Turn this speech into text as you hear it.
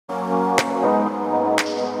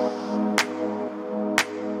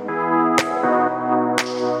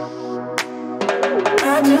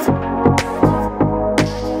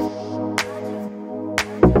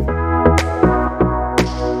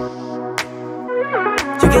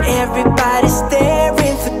You get everybody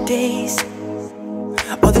staring for days.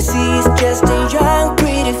 All they see is just a young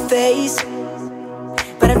pretty face.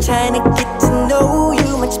 But I'm trying to get to know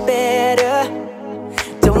you much better.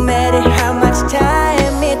 Don't matter how much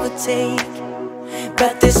time it will take,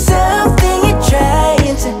 but there's something you're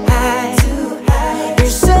trying to hide.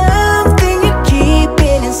 There's something you're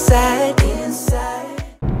keeping inside.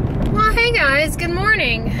 Well, hey guys, good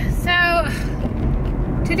morning. So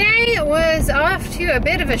today was off to a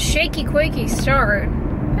bit of a shaky quakey start.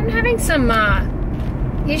 I'm having some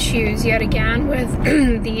issues yet again with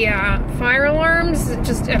the fire alarms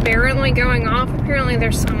just aberrantly going off. Apparently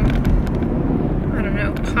there's some, I don't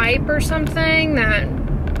know, pipe or something that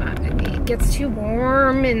it gets too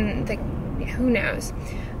warm and who knows.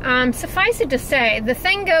 Suffice it to say, the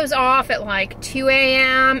thing goes off at like 2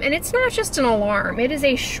 a.m. and it's not just an alarm. It is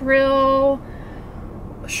a shrill,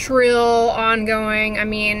 ongoing, I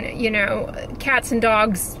mean, you know, cats and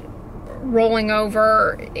dogs rolling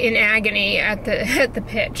over in agony at the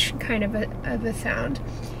pitch kind of a sound.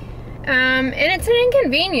 And it's an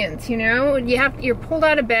inconvenience, you know. You're pulled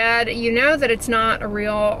out of bed, you know that it's not a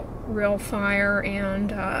real fire,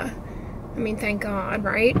 and I mean, thank God,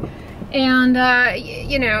 right? And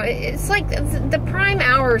you know, it's like the prime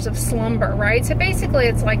hours of slumber, right? So basically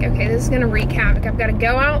it's like, okay, this is gonna wreak havoc. I've got to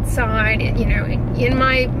go outside, you know, in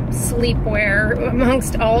my sleepwear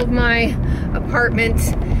amongst all of my apartment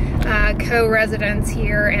co-residents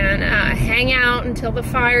here, and hang out until the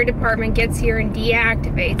fire department gets here and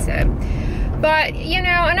deactivates it. But, you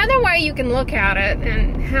know, another way you can look at it,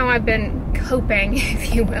 and how I've been coping,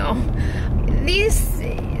 if you will, these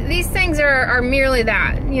things are merely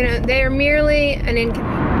that, you know, they are merely an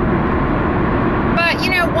inconvenience. But,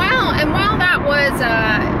 you know, while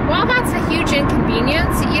that's a huge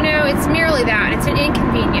inconvenience, you know, it's merely that, it's an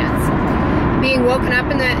inconvenience. Being woken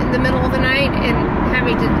up in the middle of the night and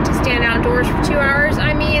having to stand outdoors for 2 hours.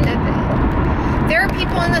 I mean, there are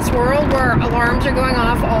people in this world where alarms are going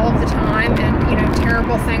off all of the time, and, you know,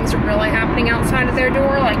 terrible things are really happening outside of their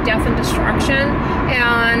door, like death and destruction,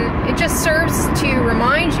 and it just serves to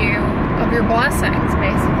remind you of your blessings,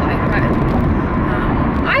 basically. But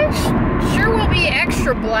I sure will be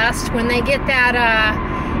extra blessed when they get that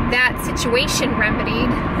situation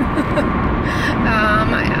remedied.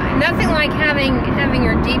 Nothing like having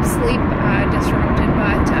your deep sleep disrupted,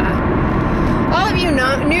 but all of you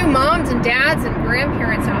new moms and dads and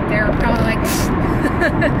grandparents out there are probably like,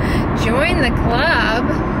 join the club.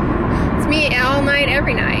 It's me all night,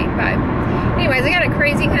 every night. But anyways, I got a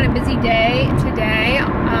crazy kind of busy day today,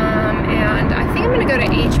 and I think I'm going to go to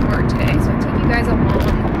H-mart today, so I'll take you guys along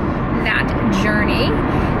that journey.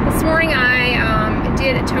 This morning I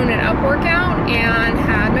did a Tone It Up workout and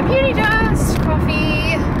had my beauty dust,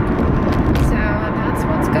 coffee. So that's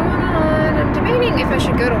what's going on. I'm debating if I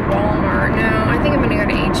should go to Walmart. No, I think I'm going to go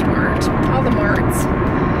to H-mart. All the marts.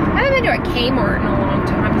 I haven't been to a Kmart in a long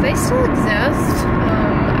time. Do they still exist?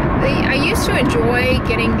 I used to enjoy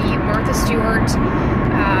getting the Martha Stewart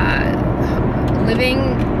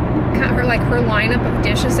her lineup of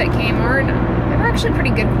dishes at Kmart. They were actually pretty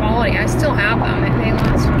good quality. I still have them. They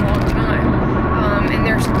last a long time. And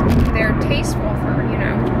they're tasteful for, you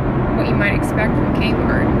know, what you might expect from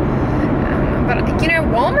Kmart. But, you know,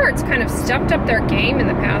 Walmart's kind of stepped up their game in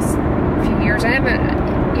the past few years. I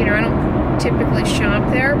haven't, you know, I don't typically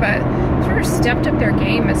shop there, but sort of stepped up their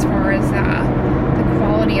game as far as the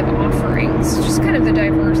quality of offerings, just kind of the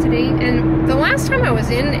diversity. And the last time I was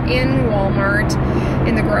in Walmart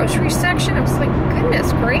in the grocery section, I was like,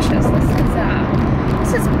 goodness gracious,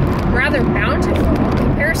 this is rather bountiful in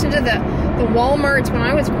comparison to the Walmarts when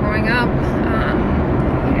I was growing up.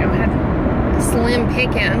 You know, had slim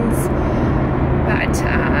pickings, but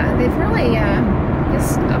they've really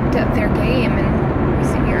just upped up their game in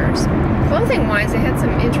recent years. Clothing wise, they had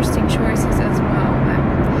some interesting choices as well. But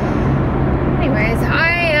anyways,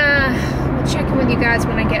 I will check in with you guys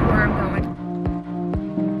when I get where I'm going.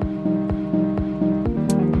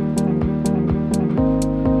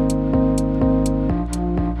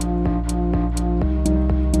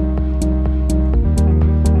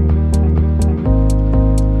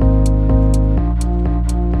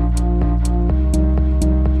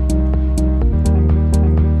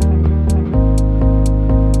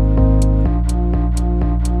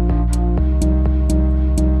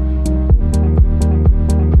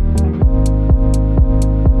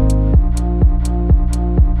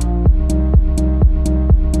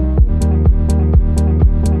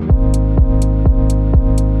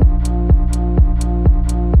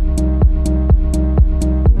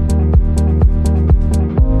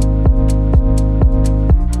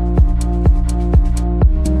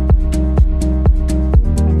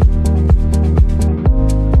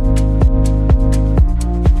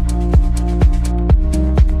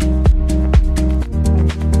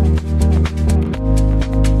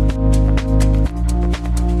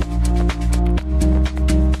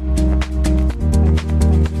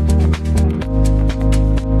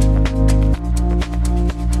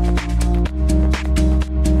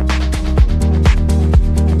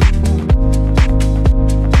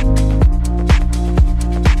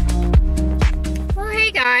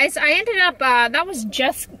 guys, I ended up, that was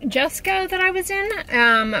Jusgo that I was in,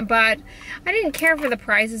 but I didn't care for the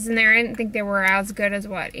prices in there. I didn't think they were as good as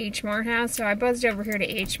what H-mart has, so I buzzed over here to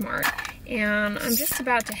H-mart, and I'm just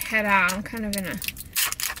about to head out. I'm kind of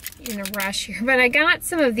in a rush here, but I got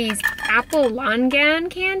some of these apple longan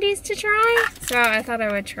candies to try, so I thought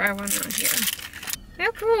I would try one out here.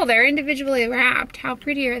 How cool, they're individually wrapped. How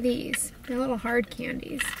pretty are these? They're little hard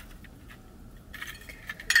candies.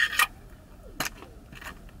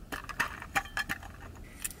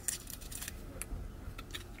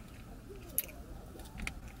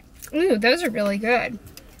 Ooh, those are really good.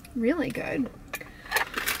 Really good.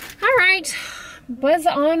 All right, buzz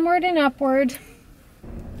onward and upward.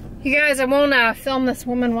 You guys, I won't film this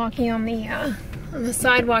woman walking on the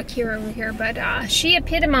sidewalk here over here, but she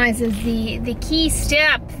epitomizes the key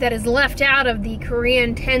step that is left out of the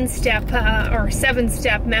Korean 10-step or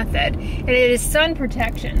 7-step method, and it is sun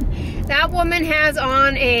protection. That woman has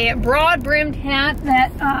on a broad-brimmed hat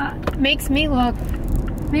that makes me look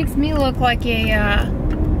like a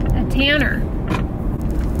tanner.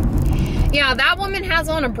 Yeah, that woman has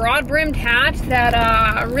on a broad-brimmed hat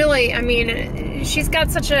that really, I mean, she's got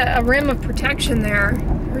such a rim of protection there.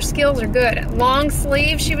 Her skills are good. Long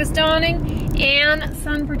sleeves she was donning, and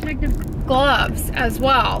sun protective gloves as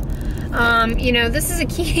well. You know, this is a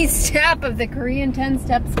key step of the Korean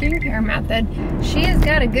 10-step skincare method. She has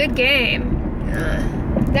got a good game.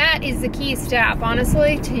 That is the key step,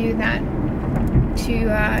 honestly, to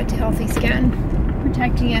healthy skin,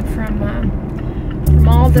 protecting it from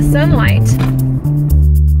all the sunlight.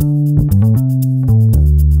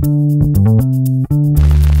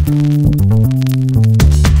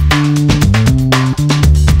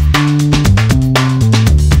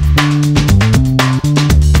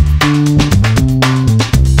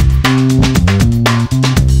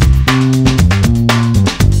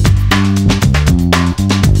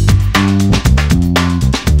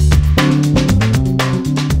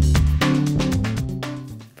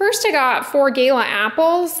 I got 4 Gala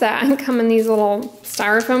apples that come in these little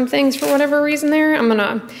styrofoam things for whatever reason there. I'm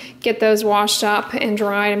gonna get those washed up and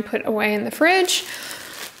dried and put away in the fridge.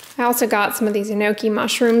 I also got some of these enoki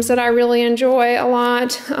mushrooms that I really enjoy a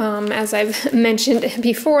lot. As I've mentioned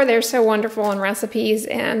before, they're so wonderful in recipes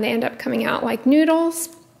and they end up coming out like noodles.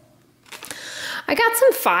 I got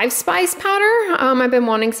some 5-spice powder. I've been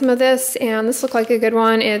wanting some of this, and this looked like a good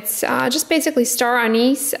one. It's just basically star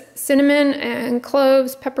anise, cinnamon, and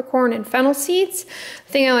cloves, peppercorn, and fennel seeds.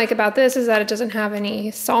 The thing I like about this is that it doesn't have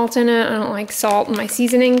any salt in it. I don't like salt in my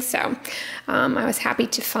seasoning, so I was happy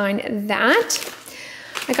to find that.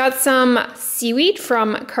 I got some seaweed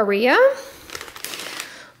from Korea.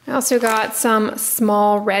 I also got some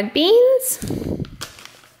small red beans.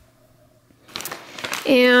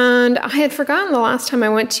 And I had forgotten the last time I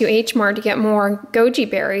went to H-mart to get more goji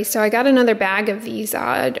berries, so I got another bag of these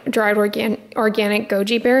dried organic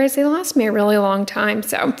goji berries. They last me a really long time,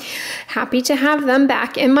 so happy to have them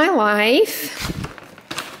back in my life.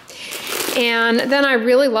 And then I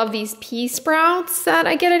really love these pea sprouts that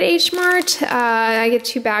I get at H-mart. I get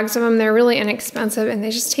 2 bags of them. They're really inexpensive and they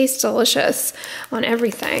just taste delicious on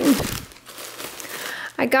everything.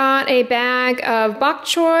 I got a bag of bok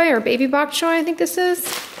choy, or baby bok choy, I think this is.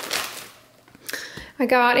 I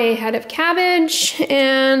got a head of cabbage,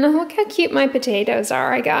 and look how cute my potatoes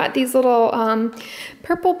are. I got these little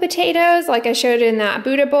purple potatoes, like I showed in that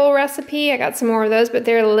Buddha bowl recipe. I got some more of those, but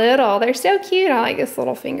they're little. They're so cute. I like this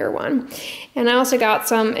little finger one. And I also got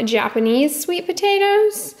some Japanese sweet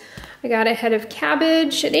potatoes. I got a head of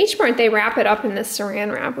cabbage. At H-mart, they wrap it up in this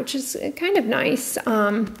saran wrap, which is kind of nice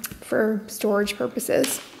for storage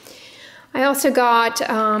purposes. I also got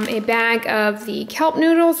a bag of the kelp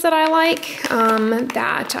noodles that I like,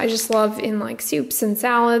 that I just love in like soups and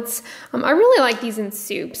salads. I really like these in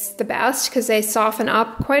soups the best because they soften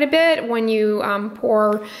up quite a bit when you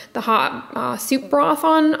pour the hot soup broth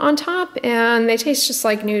on top, and they taste just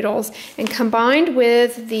like noodles. And combined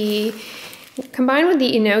with the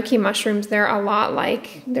enoki mushrooms, they're a lot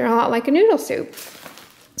like a noodle soup.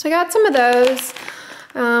 So I got some of those.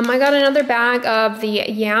 I got another bag of the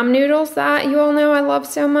yam noodles that you all know I love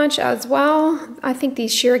so much as well. I think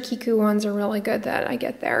these shirakiku ones are really good that I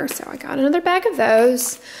get there, so I got another bag of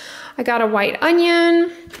those. I got a white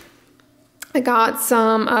onion. I got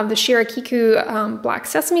some of the shirakiku black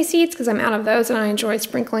sesame seeds because I'm out of those, and I enjoy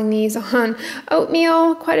sprinkling these on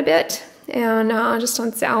oatmeal quite a bit, and just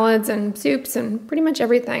on salads and soups and pretty much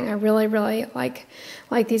everything. I really, really like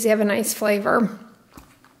these. They have a nice flavor.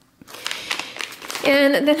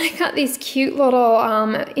 And then I got these cute little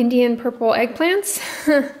Indian purple eggplants.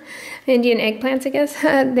 Indian eggplants, I guess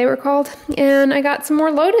they were called. And I got some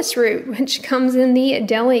more lotus root, which comes in the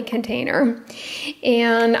deli container.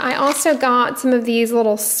 And I also got some of these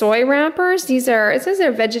little soy wrappers. These are, it says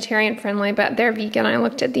they're vegetarian friendly, but they're vegan. I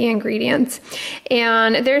looked at the ingredients.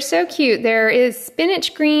 And they're so cute. There is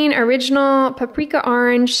spinach green, original, paprika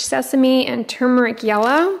orange, sesame, and turmeric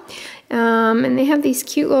yellow. And they have these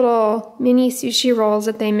cute little mini sushi rolls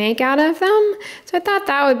that they make out of them. So I thought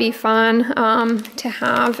that would be fun to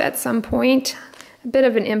have at some point. A bit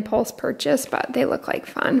of an impulse purchase, but they look like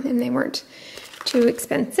fun and they weren't too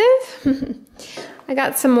expensive. I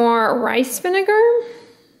got some more rice vinegar.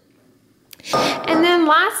 And then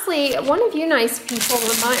lastly, one of you nice people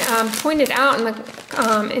pointed out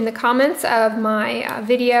in the comments of my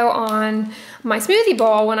video on my smoothie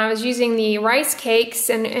bowl when I was using the rice cakes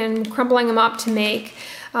and crumbling them up to make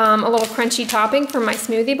a little crunchy topping for my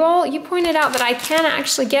smoothie bowl. You pointed out that I can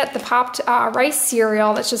actually get the popped rice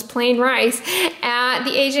cereal that's just plain rice at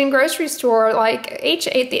the Asian grocery store, like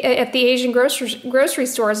at the Asian grocery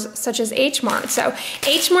stores such as H-mart. So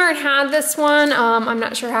H-mart had this one. I'm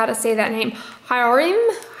not sure how to say that name. Hyrim.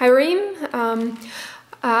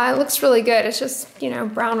 It looks really good. It's just, you know,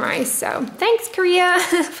 brown rice. So thanks, Korea,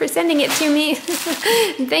 for sending it to me.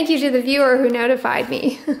 And thank you to the viewer who notified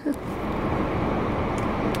me.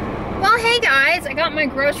 Well, hey guys, I got my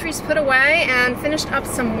groceries put away and finished up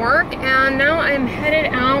some work, and now I'm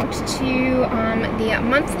headed out to the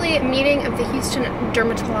monthly meeting of the Houston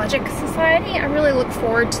Dermatologic Society. I really look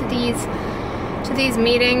forward to these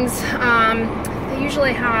meetings. They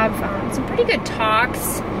usually have some pretty good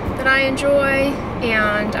talks that I enjoy,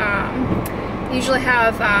 and usually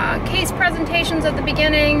have case presentations at the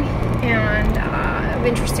beginning and of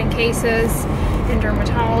interesting cases in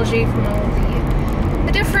dermatology from all of the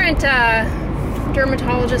different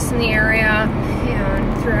dermatologists in the area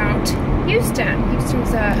and throughout Houston.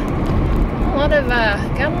 Houston's got a lot of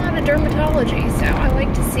dermatology, so I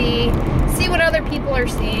like to see what other people are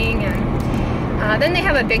seeing, and then they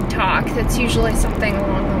have a big talk that's usually something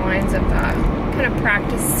along the lines of kind of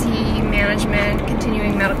practice management,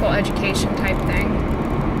 continuing medical education type thing.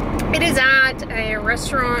 It is at a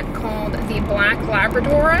restaurant called the Black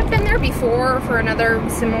Labrador. I've been there before for another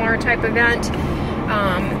similar type event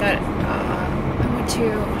that I went to,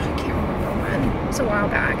 I can't remember when, it was a while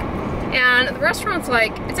back. And the restaurant's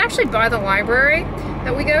like, it's actually by the library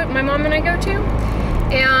that my mom and I go to.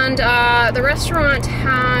 And the restaurant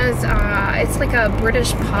has, it's like a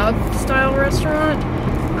British pub style restaurant.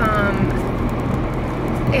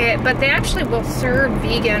 But they actually will serve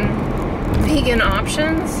vegan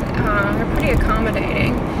options. They're pretty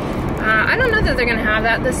accommodating. I don't know that they're gonna have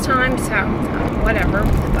that this time, so whatever,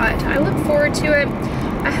 but I look forward to it.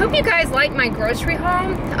 I hope you guys like my grocery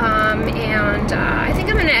haul, and I think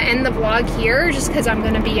I'm gonna end the vlog here just because I'm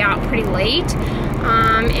gonna be out pretty late,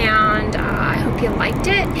 and I hope you liked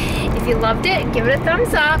it. If you loved it, give it a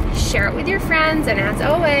thumbs up, share it with your friends, and as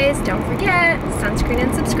always, don't forget, sunscreen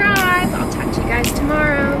and subscribe. I'll talk to you guys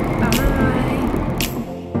tomorrow. Bye.